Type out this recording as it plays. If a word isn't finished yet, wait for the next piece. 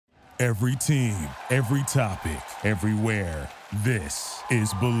Every team, every topic, everywhere. This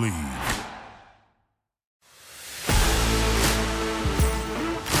is Bleav.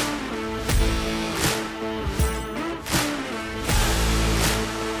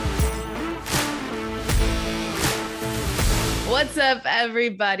 What's up,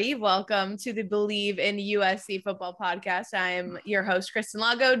 everybody? Welcome to the Bleav in USC football podcast. I am your host, Kristen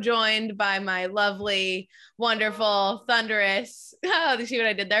Lago, joined by my lovely, wonderful, thunderous, you see what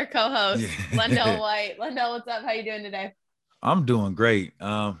I did there? Co-host, Lendale White. Lendale, what's up? How you doing today? I'm doing great.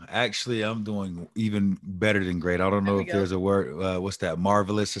 Actually, I'm doing even better than great. I don't know if there's a word, what's that,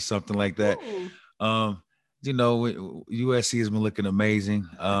 marvelous or something like that. USC has been looking amazing.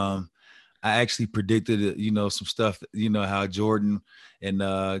 I actually predicted, some stuff, how Jordan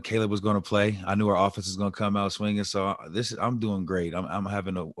and Caleb was going to play. I knew our offense was going to come out swinging. So I'm doing great. I'm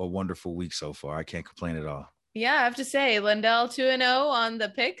having a wonderful week so far. I can't complain at all. Yeah, I have to say, Lendale 2-0 on the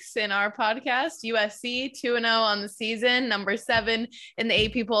picks in our podcast. USC 2-0 on the season, number 7 in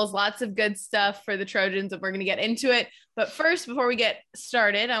the AP polls. Lots of good stuff for the Trojans, and we're going to get into it. But first, before we get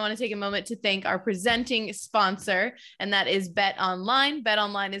started, I want to take a moment to thank our presenting sponsor, and that is Bet Online. Bet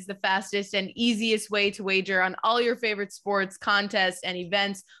Online is the fastest and easiest way to wager on all your favorite sports, contests, and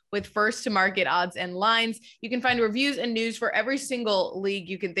events with first-to-market odds and lines. You can find reviews and news for every single league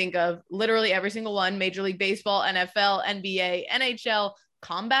you can think of, literally every single one: Major League Baseball, NFL, NBA, NHL,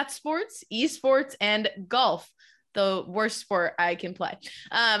 combat sports, esports, and golf. The worst sport I can play.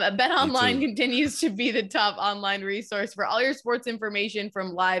 Bet Online continues to be the top online resource for all your sports information,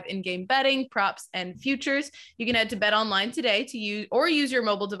 from live in-game betting, props, and futures. You can head to Bet Online today to use your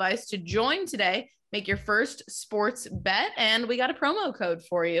mobile device to join today. Make your first sports bet, and we got a promo code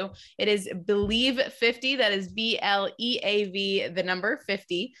for you. It is Bleav50. That is BLEAV, the number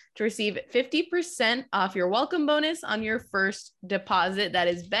 50, to receive 50% off your welcome bonus on your first deposit. That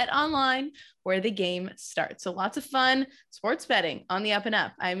is Bet Online, where the game starts. So lots of fun sports betting on the up and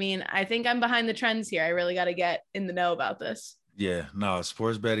up. I mean, I think I'm behind the trends here. I really got to get in the know about this. Yeah, no,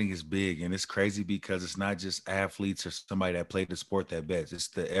 sports betting is big, and it's crazy because it's not just athletes or somebody that played the sport that bets. It's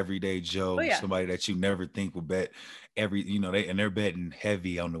the everyday Joe, somebody that you never think would bet they're betting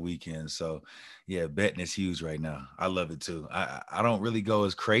heavy on the weekends. So yeah, betting is huge right now. I love it too. I don't really go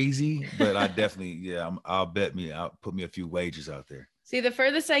as crazy, but I definitely, I'll put me a few wagers out there. See, the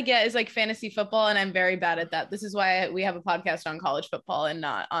furthest I get is like fantasy football, and I'm very bad at that. This is why we have a podcast on college football and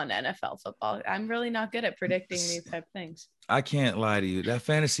not on NFL football. I'm really not good at predicting these type of things. I can't lie to you. That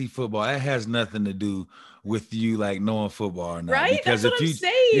fantasy football, that has nothing to do with you like knowing football or not. Right? Because that's what I'm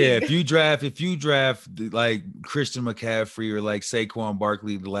saying. Yeah, if you draft like Christian McCaffrey or like Saquon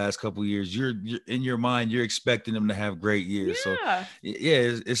Barkley the last couple of years, you're in your mind, you're expecting them to have great years.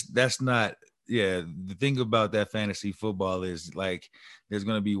 Yeah. So that's not. Yeah, the thing about that fantasy football is like there's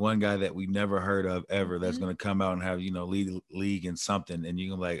going to be one guy that we never heard of ever that's going to come out and have, league in something. And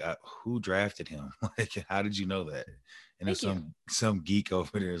you're like, who drafted him? Like, how did you know that? And there's some geek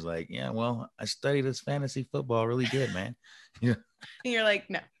over there is like, yeah, well, I studied this fantasy football really good, man. Yeah. And you're like,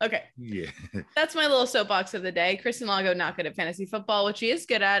 no. Okay. Yeah. That's my little soapbox of the day. Kristen Lago, not good at fantasy football, which he is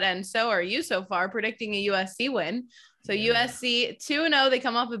good at. And so are you so far, predicting a USC win. So USC 2-0, they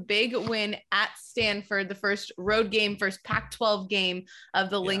come off a big win at Stanford, the first road game, first Pac-12 game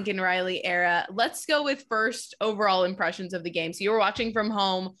of the Lincoln Riley era. Let's go with first overall impressions of the game. So you were watching from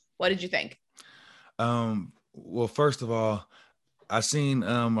home. What did you think? Well, first of all, I seen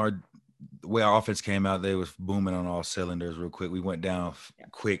the way our offense came out. They was booming on all cylinders real quick. We went down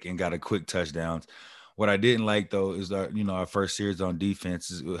quick and got a quick touchdown. What I didn't like though is our first series on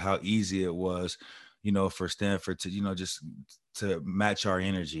defense is how easy it was, for Stanford to, just to match our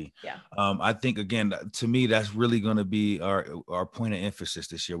energy. Yeah. I think, again, to me, that's really going to be our point of emphasis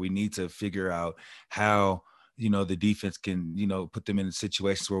this year. We need to figure out how, the defense can, put them in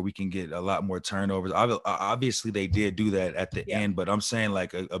situations where we can get a lot more turnovers. Obviously, they did do that at the end, but I'm saying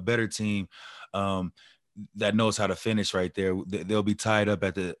like a better team that knows how to finish right there. They'll be tied up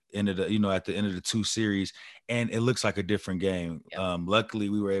at the end of the 2 series, and it looks like a different game. Yep. Luckily,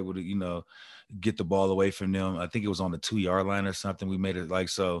 we were able to, get the ball away from them. I think it was on the 2-yard line or something. We made it like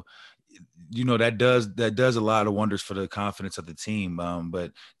so. That does a lot of wonders for the confidence of the team.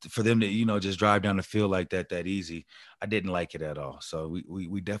 But for them to, just drive down the field like that easy, I didn't like it at all. So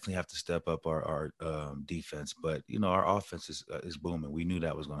we definitely have to step up our defense. But, our offense is booming. We knew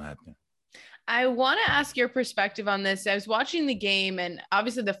that was going to happen. I want to ask your perspective on this. I was watching the game, and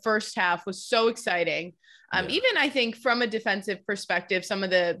obviously the first half was so exciting. Even I think from a defensive perspective, some of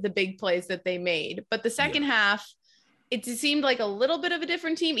the big plays that they made, but the second half, it seemed like a little bit of a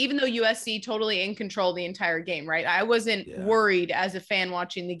different team, even though USC totally in control the entire game, right? I wasn't worried as a fan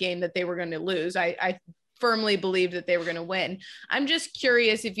watching the game that they were going to lose. I firmly believed that they were going to win. I'm just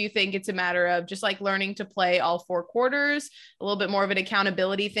curious if you think it's a matter of just like learning to play all 4 quarters, a little bit more of an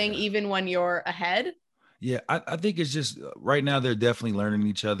accountability thing, even when you're ahead. Yeah, I think it's just right now they're definitely learning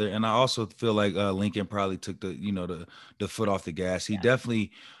each other, and I also feel like Lincoln probably took the foot off the gas. He definitely,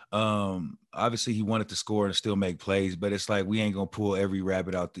 obviously he wanted to score and still make plays, but it's like we ain't gonna pull every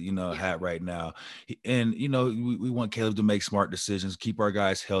rabbit out the hat right now. And we want Caleb to make smart decisions, keep our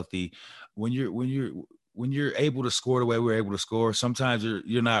guys healthy. When you're able to score the way we're able to score, sometimes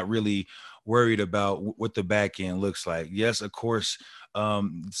you're not really worried about what the back end looks like. Yes, of course.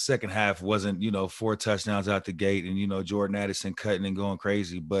 Second half wasn't 4 touchdowns out the gate and Jordan Addison cutting and going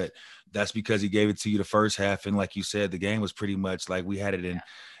crazy, but that's because he gave it to you the first half, and like you said, the game was pretty much like we had it in.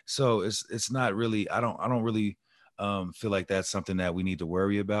 So it's not really, I don't really feel like that's something that we need to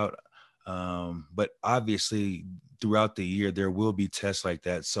worry about. But obviously throughout the year there will be tests like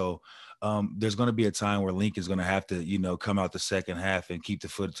that, so there's going to be a time where Lincoln's going to have to, come out the second half and keep the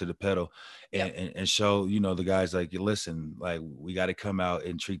foot to the pedal and show, the guys like, listen, like we got to come out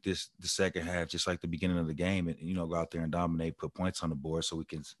and treat the second half just like the beginning of the game and, go out there and dominate, put points on the board so we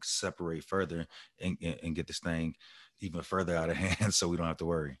can separate further and get this thing even further out of hand so we don't have to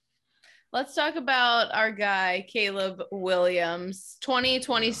worry. Let's talk about our guy, Caleb Williams,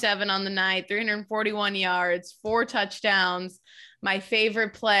 27 on the night, 341 yards, 4 touchdowns. My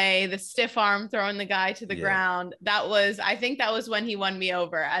favorite play, the stiff arm throwing the guy to the ground. I think that was when he won me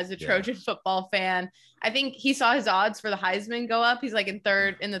over as a Trojan football fan. I think he saw his odds for the Heisman go up. He's like in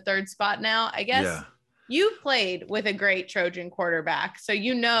the third spot now. I guess you played with a great Trojan quarterback,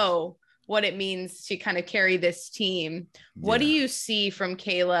 so what it means to kind of carry this team. What do you see from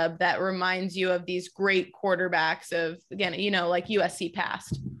Caleb that reminds you of these great quarterbacks of, again, like USC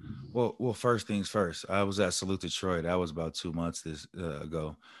past? Well, first things first, I was at Salute Detroit. That was about 2 months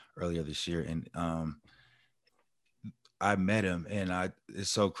ago, earlier this year. And I met him, and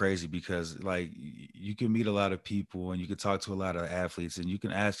it's so crazy because like you can meet a lot of people and you can talk to a lot of athletes and you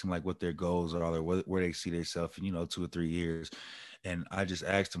can ask them like what their goals are or where they see themselves in, 2 or 3 years. And I just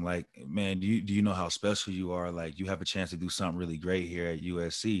asked him like, man, do you know how special you are? Like you have a chance to do something really great here at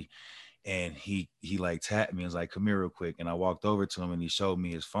USC. And he like tapped me and was like, come here real quick. And I walked over to him and he showed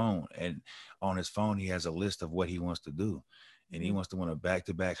me his phone. And on his phone, he has a list of what he wants to do. And he wants to win a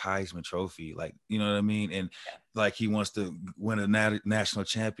back-to-back Heisman Trophy. Like, you know what I mean? And like, he wants to win a national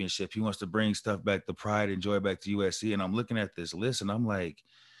championship. He wants to bring stuff back, the pride and joy back to USC. And I'm looking at this list and I'm like,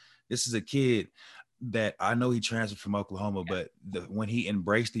 this is a kid that I know he transferred from Oklahoma, but when he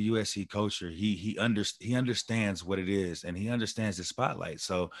embraced the USC culture, he understands what it is and he understands the spotlight.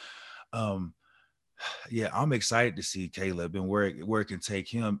 So, I'm excited to see Caleb and where it can take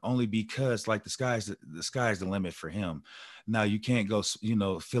him, only because like the sky's the limit for him. Now you can't go,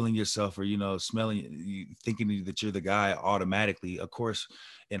 feeling yourself or, smelling, thinking that you're the guy automatically. Of course,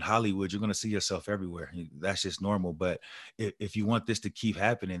 in Hollywood, you're going to see yourself everywhere. That's just normal. But if you want this to keep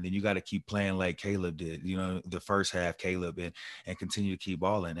happening, then you got to keep playing like Caleb did, the first half Caleb and continue to keep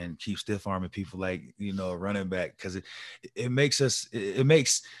balling and keep stiff arming people like, running back. Cause it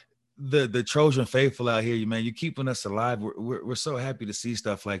makes the Trojan faithful out here, man, you're keeping us alive. We're so happy to see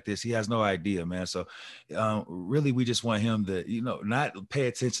stuff like this. He has no idea, man. So really, we just want him to, not pay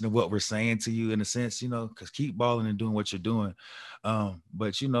attention to what we're saying to you in a sense, because keep balling and doing what you're doing.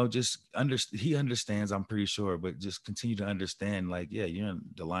 But, just he understands, I'm pretty sure, but just continue to understand, like, you're in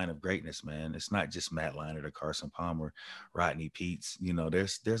the line of greatness, man. It's not just Matt Leinart or Carson Palmer, Rodney Peets,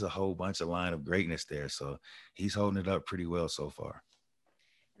 there's a whole bunch of line of greatness there. So he's holding it up pretty well so far.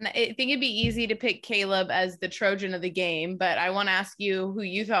 I think it'd be easy to pick Caleb as the Trojan of the game, but I want to ask you who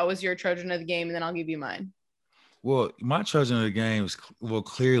you thought was your Trojan of the game, and then I'll give you mine. Well, my Trojan of the game is,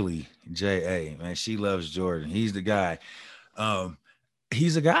 clearly J.A., man. She loves Jordan. He's the guy.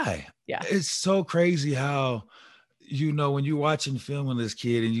 He's a guy. Yeah. It's so crazy how, when you're watching film on this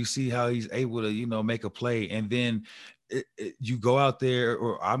kid and you see how he's able to, make a play, and then you go out there,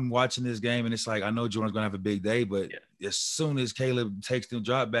 or I'm watching this game and it's like, I know Jordan's going to have a big day, but as soon as Caleb takes the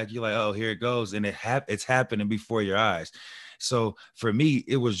drop back, you're like, oh, here it goes. And it's happening before your eyes. So for me,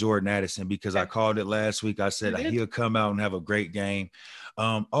 it was Jordan Addison because I called it last week. I said he'll come out and have a great game.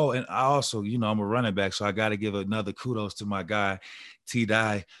 And I also, I'm a running back, so I got to give another kudos to my guy,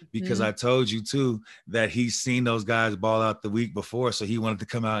 T-Dye, because I told you too that he's seen those guys ball out the week before, so he wanted to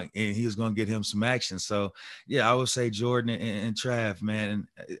come out and he was going to get him some action. So I would say Jordan and Trav, man.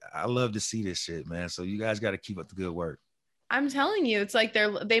 I love to see this shit, man. So you guys got to keep up the good work. I'm telling you, it's like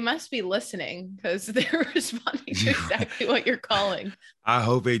they must be listening because they're responding to exactly what you're calling. I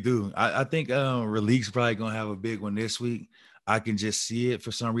hope they do. I think Relik's probably gonna have a big one this week. I can just see it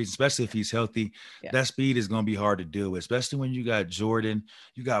for some reason, especially if he's healthy. Yeah. That speed is gonna be hard to deal with, especially when you got Jordan,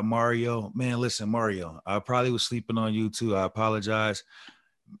 you got Mario. Man, listen, Mario, I probably was sleeping on you too. I apologize.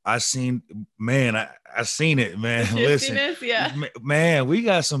 I seen it, man. Listen, yeah. man, we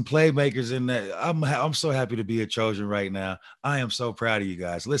got some playmakers in that. I'm so happy to be a Trojan right now. I am so proud of you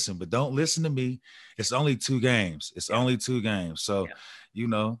guys. Listen, but don't listen to me. It's only 2 games. Only 2 games. So,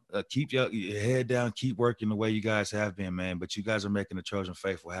 keep your head down, keep working the way you guys have been, man. But you guys are making the Trojan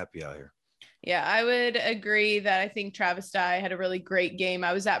faithful happy out here. Yeah, I would agree that I think Travis Dye had a really great game.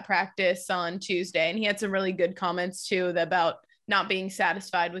 I was at practice on Tuesday, and he had some really good comments too about not being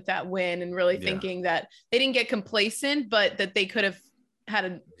satisfied with that win and really thinking that they didn't get complacent, but that they could have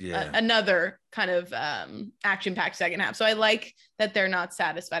had another kind of action-packed second half. So I like that they're not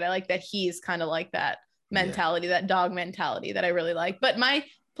satisfied. I like that he's kind of like that mentality, that dog mentality that I really like. But my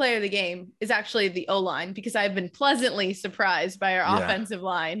player of the game is actually the O-line, because I've been pleasantly surprised by our offensive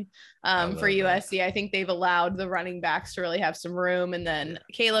line for USC. That. I think they've allowed the running backs to really have some room. And then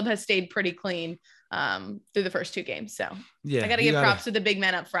Caleb has stayed pretty clean through the first 2 games. So I got to give props to the big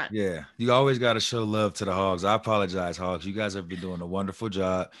men up front. Yeah. You always got to show love to the Hogs. I apologize, Hogs. You guys have been doing a wonderful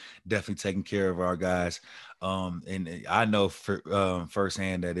job, definitely taking care of our guys. And I know for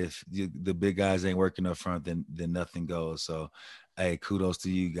firsthand that if the big guys ain't working up front, then nothing goes. So, hey, kudos to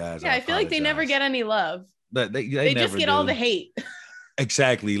you guys. Yeah, I feel like they never get any love. But they just get all the hate.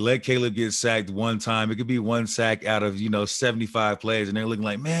 Exactly. Let Caleb get sacked one time. It could be 1 sack out of 75 plays, and they're looking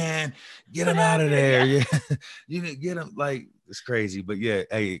like, man, get him out of there. Yeah, you get him. Like, it's crazy. But yeah,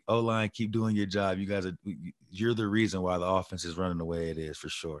 hey, O-line, keep doing your job. You guys you're the reason why the offense is running the way it is, for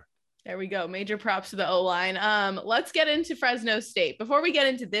sure. There we go. Major props to the O-line. Let's get into Fresno State. Before we get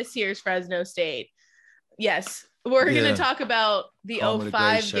into this year's Fresno State, yes, we're going to talk about the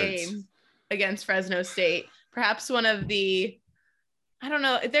 05 game against Fresno State. Perhaps one of the, I don't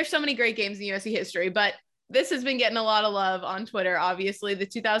know, there's so many great games in USC history, but this has been getting a lot of love on Twitter. Obviously, the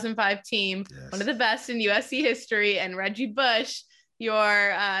 2005 team, one of the best in USC history, and Reggie Bush, your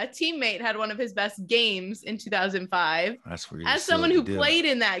teammate, had one of his best games in 2005. As someone who played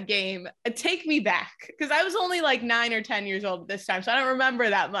in that game, take me back, because I was only like 9 or 10 years old at this time, so I don't remember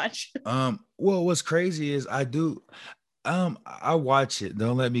that much. Well, what's crazy is I watch it.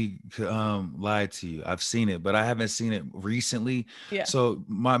 Don't let me lie to you. I've seen it, but I haven't seen it recently. Yeah. So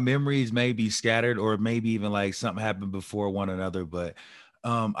my memories may be scattered, or maybe even like something happened before one another. But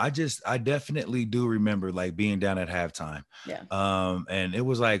I definitely do remember like being down at halftime. Yeah. And it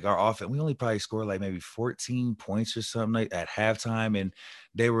was like our offense, we only probably scored like maybe 14 points or something like at halftime, and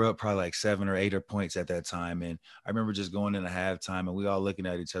they were up probably like 7 or 8 points at that time. And I remember just going into halftime and we all looking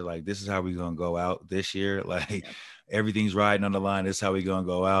at each other like, this is how we're gonna go out this year. Like everything's riding on the line. This is how we're gonna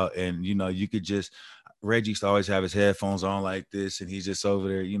go out. And you could just, Reggie used to always have his headphones on like this, and he's just over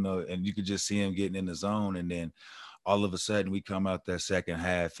there, and you could just see him getting in the zone. And then all of a sudden we come out that second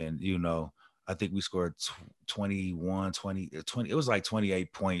half, and I think we scored 20, it was like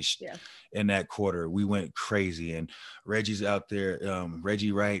 28 points in that quarter. We went crazy, and Reggie's out there,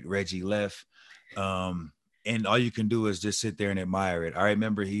 Reggie right, Reggie left. And all you can do is just sit there and admire it. I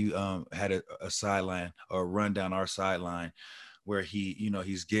remember he had a sideline, or a run down our sideline, where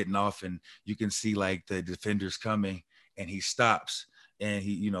he's getting off, and you can see like the defenders coming, and he stops. And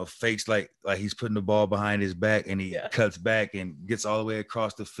he, fakes like he's putting the ball behind his back, and he cuts back and gets all the way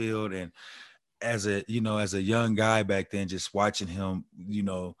across the field. And as a young guy back then, just watching him,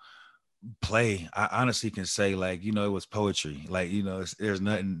 play, I honestly can say like, it was poetry. Like, there's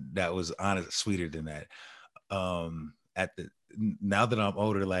nothing that was sweeter than that. Now that I'm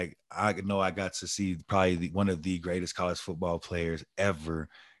older, like I know I got to see probably one of the greatest college football players ever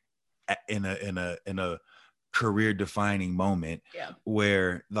in a career defining moment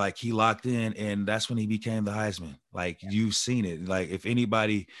where like he locked in, and that's when he became the Heisman. Like you've seen it. Like if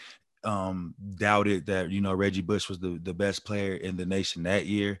anybody doubted that, Reggie Bush was the best player in the nation that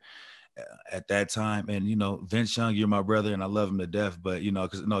year at that time. And, Vince Young, you're my brother and I love him to death, but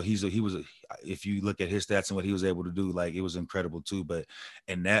if you look at his stats and what he was able to do, like it was incredible too. But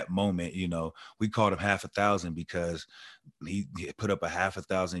in that moment, we called him 5,000 because he put up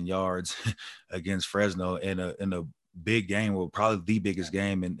 5,000 yards against Fresno in a big game, well, probably the biggest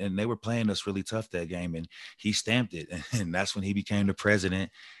game. And they were playing us really tough that game, and he stamped it. And that's when he became the president.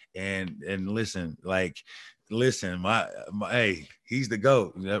 And listen, my hey, he's the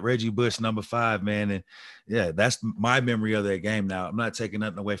GOAT. Reggie Bush, number 5, man. And yeah, that's my memory of that game. Now, I'm not taking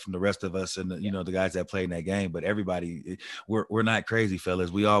nothing away from the rest of us and the guys that played in that game, but everybody, we're not crazy,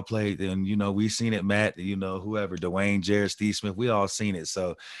 fellas. We all played, and we seen it, Matt, whoever, Dwayne, Jared, Steve Smith, we all seen it.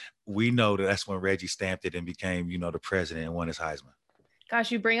 So we know that's when Reggie stamped it and became, the president and won his Heisman.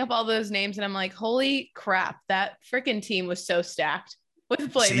 Gosh, you bring up all those names and I'm like, holy crap, that freaking team was so stacked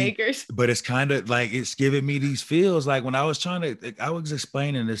with playmakers. See, but it's kind of like it's giving me these feels like when I was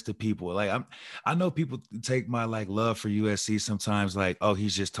explaining this to people. Like I know people take my like love for USC sometimes like, oh,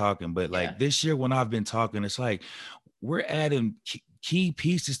 he's just talking. But like this year when I've been talking, it's like we're adding key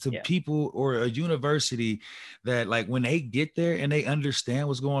pieces to people or a university that like when they get there and they understand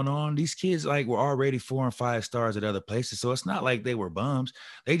what's going on, these kids like were already 4 and 5 stars at other places. So it's not like they were bums.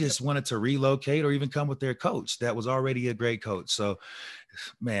 They just wanted to relocate or even come with their coach that was already a great coach. So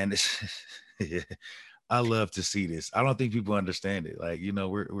man, I love to see this. I don't think people understand it. Like,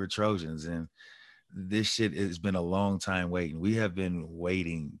 we're Trojans and this shit has been a long time waiting. We have been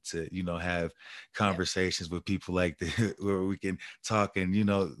waiting to, have conversations with people like this where we can talk and,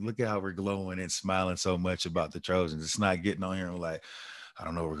 look at how we're glowing and smiling so much about the Trojans. It's not getting on here and like, I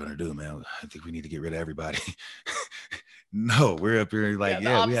don't know what we're going to do, man. I think we need to get rid of everybody. No, we're up here like,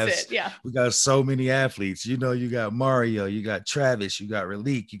 we got so many athletes. You got Mario, you got Travis, you got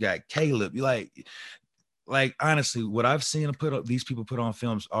Raleek, you got Caleb. You like honestly, what I've seen these people put on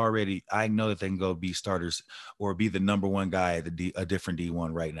films already, I know that they can go be starters or be the number 1 guy at a different D1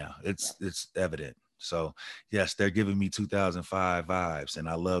 right now. It's evident. So yes, they're giving me 2005 vibes, and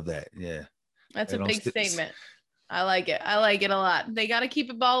I love that. Yeah, that's a big statement. I like it. I like it a lot. They got to keep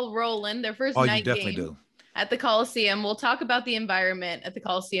the ball rolling. Their first night game at the Coliseum. We'll talk about the environment at the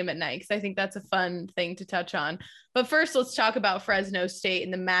Coliseum at night because I think that's a fun thing to touch on. But first, let's talk about Fresno State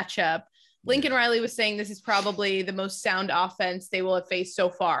and the matchup. Lincoln Riley was saying this is probably the most sound offense they will have faced so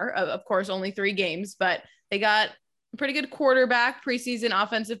far. Of course, only 3 games, but they got a pretty good quarterback, preseason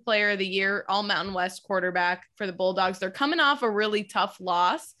offensive player of the year, all Mountain West quarterback for the Bulldogs. They're coming off a really tough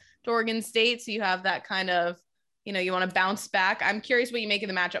loss to Oregon State. So you have that kind of, you want to bounce back. I'm curious what you make of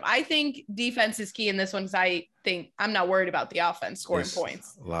the matchup. I think defense is key in this one because I think I'm not worried about the offense scoring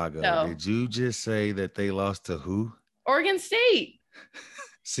points. Lago, did you just say that they lost to who? Oregon State.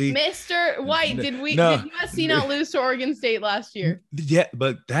 See, Mr. White, did USC not lose to Oregon State last year? Yeah,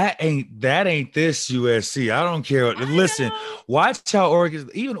 but that ain't this USC. I don't care. Listen, watch how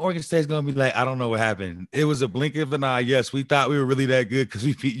Oregon State's gonna be like, I don't know what happened. It was a blink of an eye. Yes, we thought we were really that good because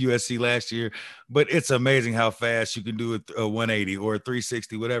we beat USC last year, but it's amazing how fast you can do a 180 or a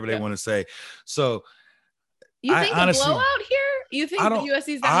 360, whatever they want to say. So you think honestly, a blowout here? You think the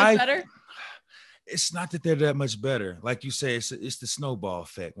USC's that much better? It's not that they're that much better. Like you say, it's the snowball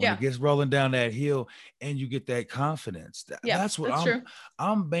effect. When it gets rolling down that hill and you get that confidence. That's what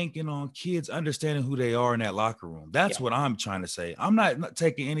I'm banking on kids understanding who they are in that locker room. That's what I'm trying to say. I'm not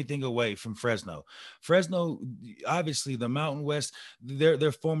taking anything away from Fresno. Fresno, obviously the Mountain West,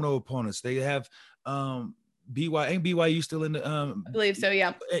 they're formidable opponents. They have BYU still in the I Bleav so,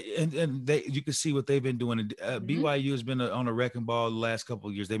 yeah. And you can see what they've been doing. BYU has been on a wrecking ball the last couple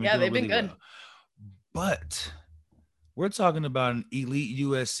of years. They've been doing really good. Well. But we're talking about an elite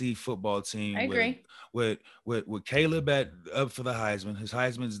USC football team. I agree. With Caleb up for the Heisman. His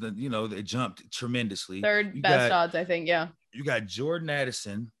Heisman's they jumped tremendously. Third best odds, I think. Yeah. You got Jordan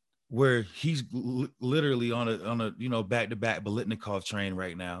Addison, where he's literally on a back-to-back Biletnikoff train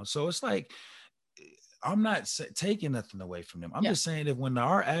right now. So it's like, I'm not taking nothing away from them. I'm just saying that when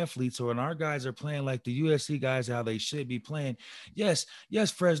our athletes or when our guys are playing like the USC guys, how they should be playing, yes,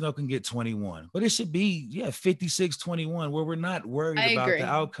 Fresno can get 21, but it should be, 56-21, where we're not worried about the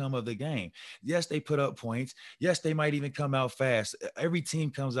outcome of the game. Yes, they put up points. Yes, they might even come out fast. Every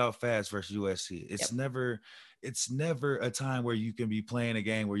team comes out fast versus USC. It's never a time where you can be playing a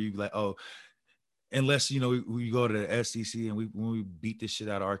game where you like, oh, unless, we go to the SEC and when we beat the shit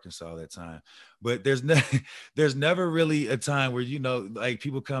out of Arkansas that time. But there's never really a time where, like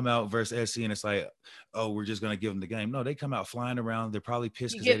people come out versus SC and it's like, oh, we're just going to give them the game. No, they come out flying around. They're probably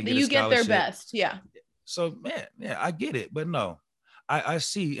pissed because they didn't get a scholarship. You get their best. Yeah. So, man, I get it. But no, I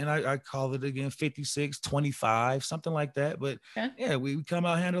see, and I call it again 56-25, something like that. But we come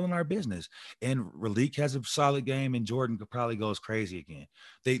out handling our business. And Raleek has a solid game, and Jordan probably goes crazy again.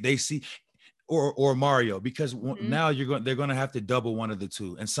 They see – or Mario, because now they're going to have to double one of the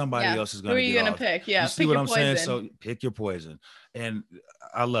two, and somebody else is going to. Who are you going to pick? Yeah, you see what I'm saying? So pick your poison, and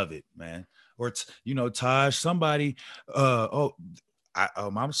I love it, man. Or Taj, somebody.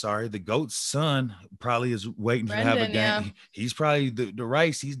 I'm sorry. The GOAT's son probably is waiting to have a Brendan, game. yeah. He's probably the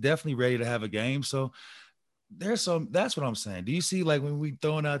Rice. He's definitely ready to have a game. So there's some. That's what I'm saying. Do you see, like, when we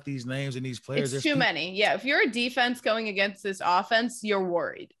throwing out these names and these players? It's There's too people. many. Yeah. If you're a defense going against this offense, you're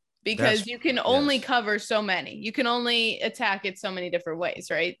worried because That's you can only yes, cover so many. You can only attack it so many different ways,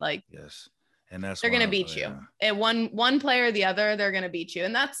 right? Like yes, and that's they're why. gonna beat you. And one player or the other, they're gonna beat you.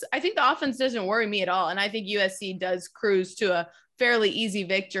 And that's I think the offense doesn't worry me at all. And I think USC does cruise to a fairly easy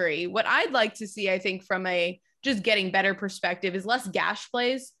victory. What I'd like to see, I think, from a just getting better perspective is less gash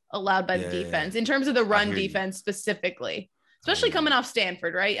plays allowed by the Yeah, defense in terms of the I run hear you. defense specifically, I especially hear coming you. off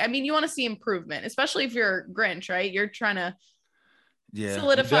Stanford, right? I mean, you want to see improvement, especially if you're Grinch, right? You're trying to Yeah, you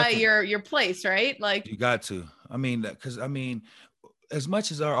solidify definitely your place, right? Like, you got to. I mean, because I mean, as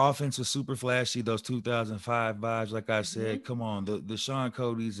much as our offense was super flashy, those 2005 vibes, like I said, mhm. come on, the Sean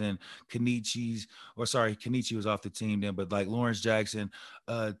Cody's and Kenichi's, or sorry, Kenichi was off the team then, but like Lawrence Jackson,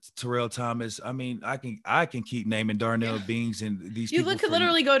 Terrell Thomas. I mean, I can keep naming Yeah, Darnell Beings and these you people could from,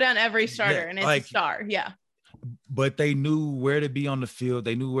 literally go down every yeah, starter and it's a like, star. Yeah. but they knew where to be on the field.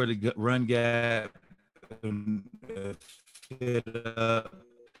 They knew where to run gap and fit up.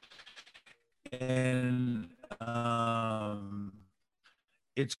 And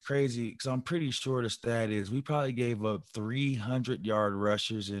it's crazy because I'm pretty sure the stat is we probably gave up 300-yard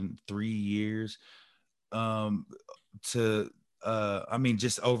rushers in 3 years. Um, to I mean,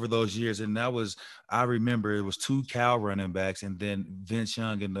 just over those years, and that was I remember it was two Cal running backs and then Vince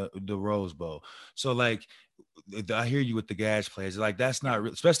Young in the Rose Bowl. So like I hear you with the gash plays. Like that's Yeah. not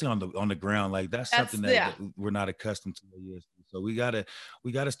especially on the ground. Like that's That's something that we're not accustomed to. Yes. So we gotta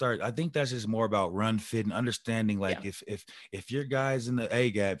start. I think that's just more about run fit and understanding. yeah. Like if your guys in the A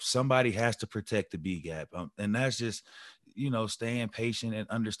gap, somebody has to protect the B gap, and that's just staying patient and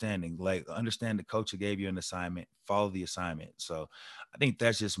understanding. Like understand the coach who gave you an assignment, follow the assignment. So I think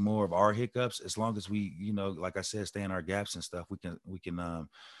that's just more of our hiccups. As long as we, like I said, stay in our gaps and stuff, we can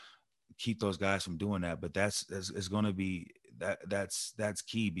keep those guys from doing that. But that's is going to be that's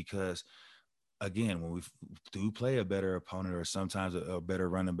key because again, when we do play a better opponent or sometimes a better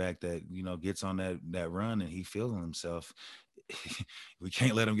running back that gets on that run and he feeling himself, we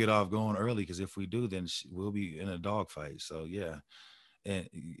can't let him get off going early because if we do, then we'll be in a dogfight. So yeah, and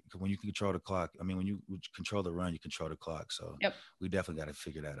when you control the clock, I mean, when you control the run, you control the clock. So Yep. we definitely got to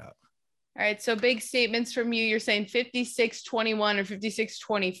figure that out. All right. So big statements from you. You're saying 56-21 or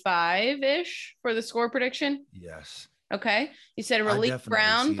 56-25-ish for the score prediction. Yes. Okay. You said I Raleek definitely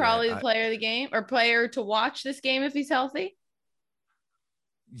Brown, see that. probably the player of the game or player to watch this game if he's healthy.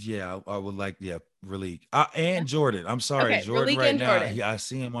 Yeah, I would like, yeah, Raleek. And Yeah. Jordan. I'm sorry, Okay. Jordan Raleek right and now, Jordan. I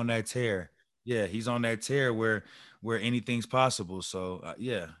see him on that tear. Yeah, he's on that tear where anything's possible. So,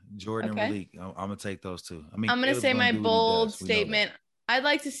 yeah, Jordan and Okay. Raleek. I'm going to take those two. I mean, I'm going to Caleb's say going my to do what he bold does. We know that. statement. I'd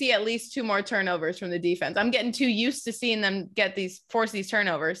like to see at least 2 more turnovers from the defense. I'm getting too used to seeing them force these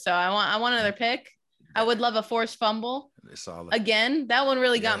turnovers. So I want another pick. I would love a forced fumble It's all again. That one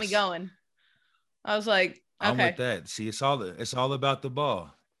really got me yes. going. I was like, I'm okay. with that. See, it's all about the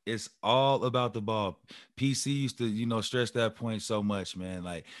ball. It's all about the ball. PC used to, stress that point so much, man.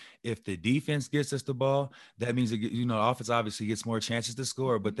 Like if the defense gets us the ball, that means offense obviously gets more chances to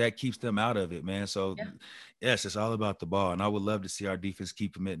score, but that keeps them out of it, man. So Yeah. yes, it's all about the ball. And I would love to see our defense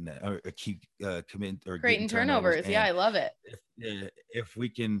keep committing that or keep committing or getting Creating turnovers. turnovers. Yeah, And I love it. if we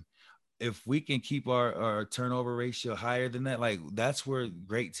can keep our turnover ratio higher than that, like that's where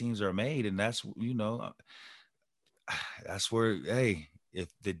great teams are made. And that's where, hey, if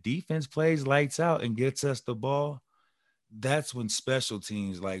the defense plays lights out and gets us the ball, that's when special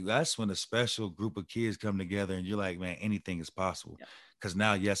teams, like that's when a special group of kids come together and you're like, man, anything is possible. Yeah. Because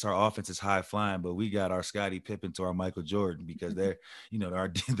now, yes, our offense is high flying, but we got our Scottie Pippen to our Michael Jordan because they're,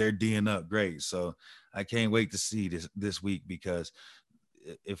 they're D'ing up great. So I can't wait to see this week because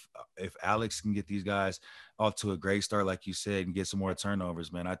if Alex can get these guys off to a great start, like you said, and get some more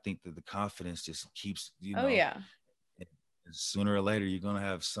turnovers, man, I think that the confidence just keeps, Oh yeah. sooner or later you're gonna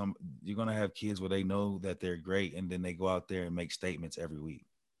have kids where they know that they're great and then they go out there and make statements every week.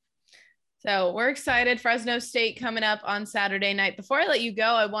 So we're excited. Fresno State coming up on Saturday night. Before I let you go,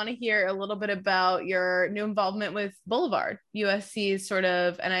 I want to hear a little bit about your new involvement with Bleav, USC's sort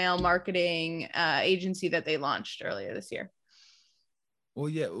of NIL marketing agency that they launched earlier this year. Well,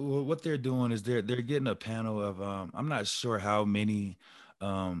 yeah, what they're doing is they're getting a panel of I'm not sure how many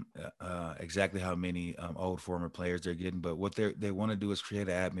exactly how many old former players they're getting, but what they want to do is create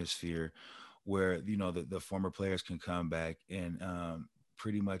an atmosphere where the former players can come back and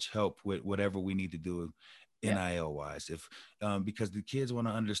pretty much help with whatever we need to do NIL wise, if because the kids want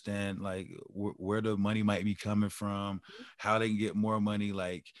to understand like where the money might be coming from, how they can get more money,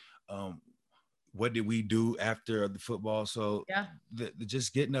 like what did we do after the football. So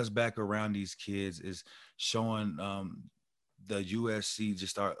just getting us back around these kids is showing the USC,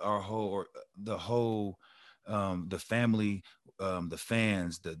 just our whole, or the whole, the family, the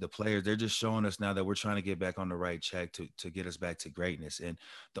fans, the players, they're just showing us now that we're trying to get back on the right track to get us back to greatness. And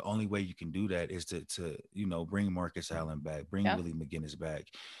the only way you can do that is to bring Marcus Allen back, bring Willie McGinnis back,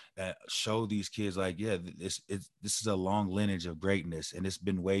 show these kids like, this is a long lineage of greatness, and it's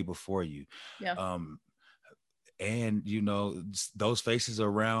been way before you. And those faces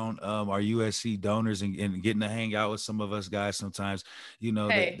around our USC donors and getting to hang out with some of us guys sometimes,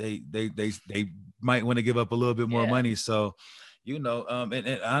 they might want to give up a little bit more money. So, and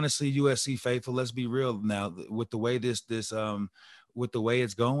honestly, USC faithful, let's be real now, with the way with the way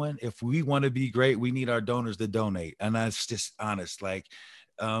it's going, if we want to be great, we need our donors to donate. And that's just honest. Like,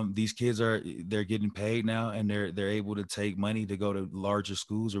 these kids they're getting paid now, and they're able to take money to go to larger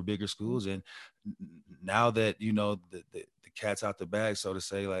schools or bigger schools. And now that, the cat's out the bag, so to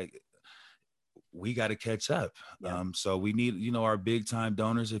say, like, we got to catch up. So we need, our big time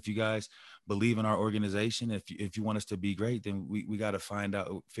donors. If you guys believe in our organization, if you want us to be great, then we got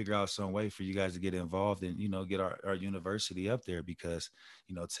to figure out some way for you guys to get involved and, get our university up there, because,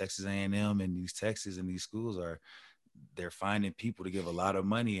 Texas A&M and these Texas and these schools they're finding people to give a lot of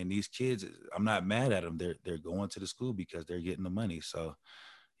money, and these kids, I'm not mad at them. They're going to the school because they're getting the money. So,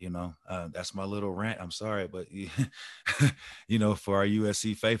 that's my little rant. I'm sorry, but for our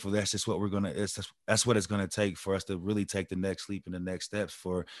USC faithful, that's just what that's what it's going to take for us to really take the next leap and the next steps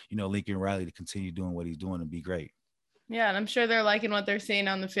for, Lincoln Riley to continue doing what he's doing and be great. Yeah. And I'm sure they're liking what they're seeing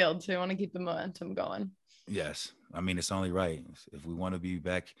on the field, so they want to keep the momentum going. Yes. I mean, it's only right. If we want to be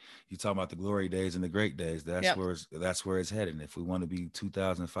back, you talk about the glory days and the great days, that's where it's heading. If we want to be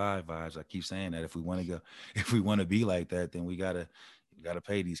 2005 vibes, I keep saying that if we want to be like that, then we gotta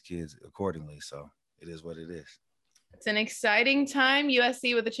pay these kids accordingly. So it is what it is. It's an exciting time.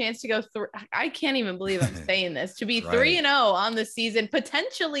 USC with a chance to go through. I can't even believe I'm saying this, to be 3-0 on the season,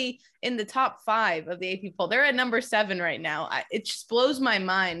 potentially in the top 5 of the AP poll. They're at number 7 right now. It just blows my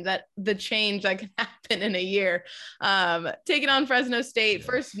mind that the change that can happen in a year. Taking on Fresno State,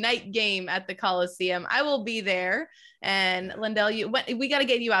 first night game at the Coliseum. I will be there. And Lendale, we got to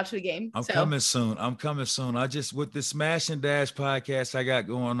get you out to the game. I'm coming soon. I just, with the Smash and Dash podcast I got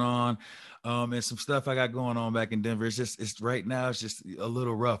going on, and some stuff I got going on back in Denver. It's right now, it's just a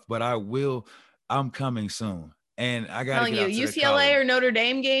little rough, but I'm coming soon. And I got to get out to UCLA or Notre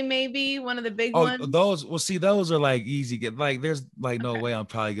Dame game, maybe one of the big ones. Those are like easy. There's like no way I'm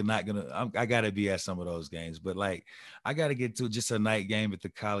probably not gonna. I got to be at some of those games, but like I got to get to just a night game at the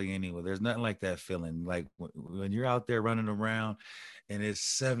Coli anyway. There's nothing like that feeling. Like when you're out there running around and it's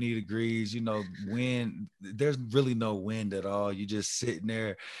 70 degrees, wind. There's really no wind at all. You just sitting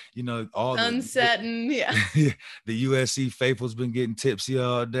there, all sunsetting. The USC faithful's been getting tipsy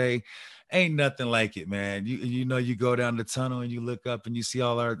all day. Ain't nothing like it, man. You go down the tunnel and you look up and you see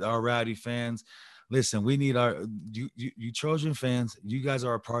all our rowdy fans. Listen, we need you Trojan fans. You guys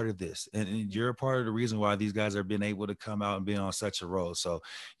are a part of this, and you're a part of the reason why these guys are being able to come out and be on such a roll. So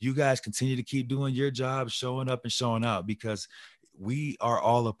you guys continue to keep doing your job, showing up and showing out, because we are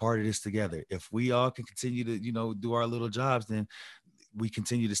all a part of this together. If we all can continue to, do our little jobs, then we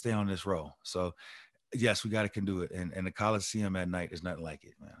continue to stay on this roll. So yes, we can do it. And the Coliseum at night is nothing like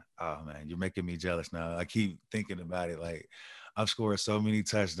it, man. Oh man, you're making me jealous now. I keep thinking about it. Like, I've scored so many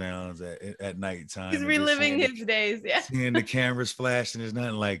touchdowns at nighttime. He's reliving his days. Yeah. Seeing the cameras flashing, there's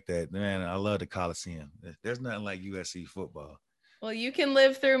nothing like that, man. I love the Coliseum. There's nothing like USC football. Well, you can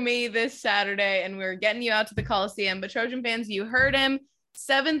live through me this Saturday, and we're getting you out to the Coliseum. But Trojan fans, you heard him.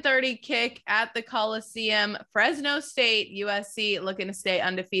 7:30 kick at the Coliseum. Fresno State, USC looking to stay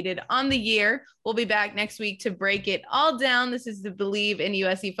undefeated on the year. We'll be back next week to break it all down. This is the Bleav in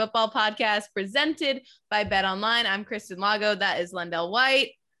USC Football podcast presented by Bet Online. I'm Kristen Lago. That is Lendale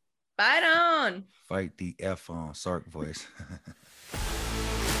White. Fight on. Fight the F on. Sark voice.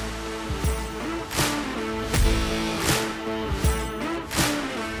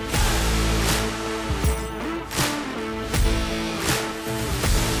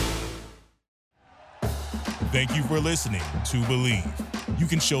 Thank you for listening to Bleav. You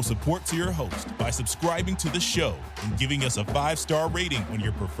can show support to your host by subscribing to the show and giving us a 5-star rating on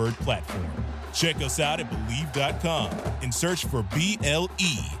your preferred platform. Check us out at Bleav.com and search for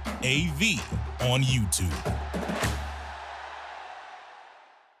BLEAV on YouTube.